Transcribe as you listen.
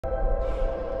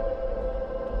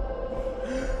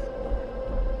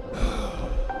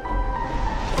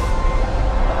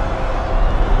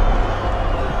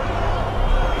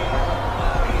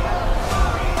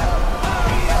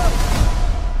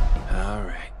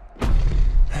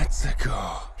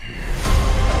Sicko.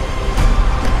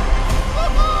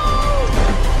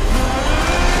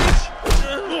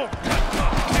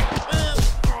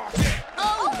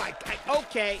 Oh my God.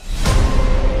 Okay.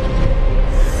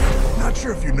 Not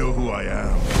sure if you know who I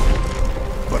am,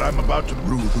 but I'm about to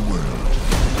rule the world.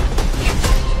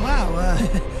 Wow,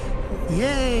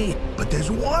 yay. But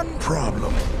there's one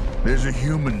problem. There's a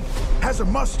human, has a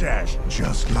mustache,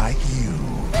 just like you.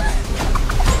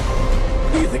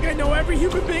 You think I know every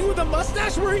human being with a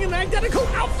mustache wearing an identical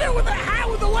outfit with a hat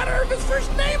with the letter of his first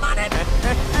name on it?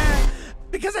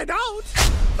 Because I don't.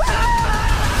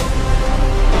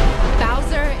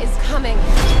 Bowser is coming.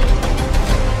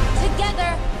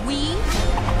 Together, we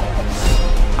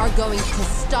are going to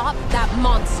stop that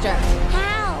monster.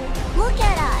 How? Look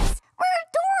at us. We're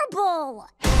adorable.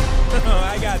 Oh,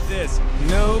 I got this.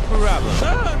 No problem.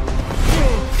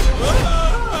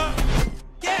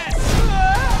 Yes!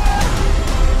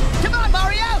 Come on,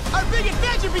 Mario! Our big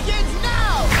adventure begins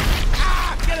now!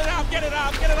 Ah! Get it off! Get it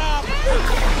off! Get it off!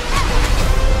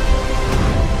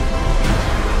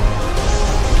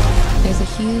 There's a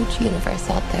huge universe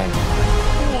out there.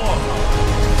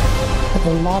 With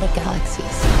a lot of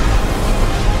galaxies.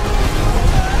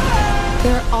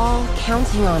 They're all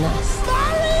counting on us.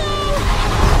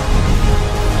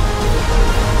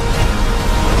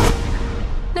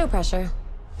 No pressure.